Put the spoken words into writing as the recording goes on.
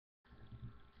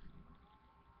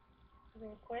Is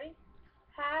it recording?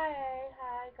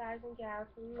 Hi guys and gals.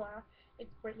 Mwah. It's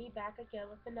Brittany back again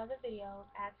with another video.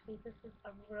 Actually, this is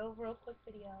a real quick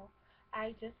video.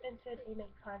 I just entered in a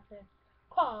contest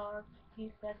called You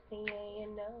Sexy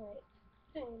and You Know It.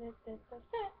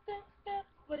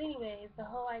 But anyways, the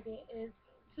whole idea is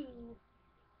to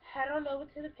head on over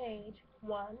to the page,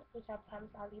 one, which I promise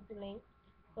I'll leave the link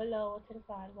below or to the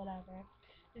side, whatever.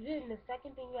 Then the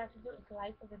second thing you have to do is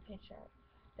like the picture.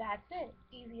 That's it.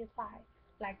 Easy as pie.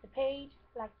 Like the page,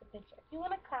 like the picture. If you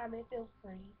want to comment, feel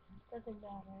free. Doesn't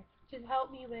matter. Just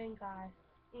help me win, guys.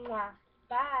 Mwah.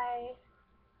 Bye.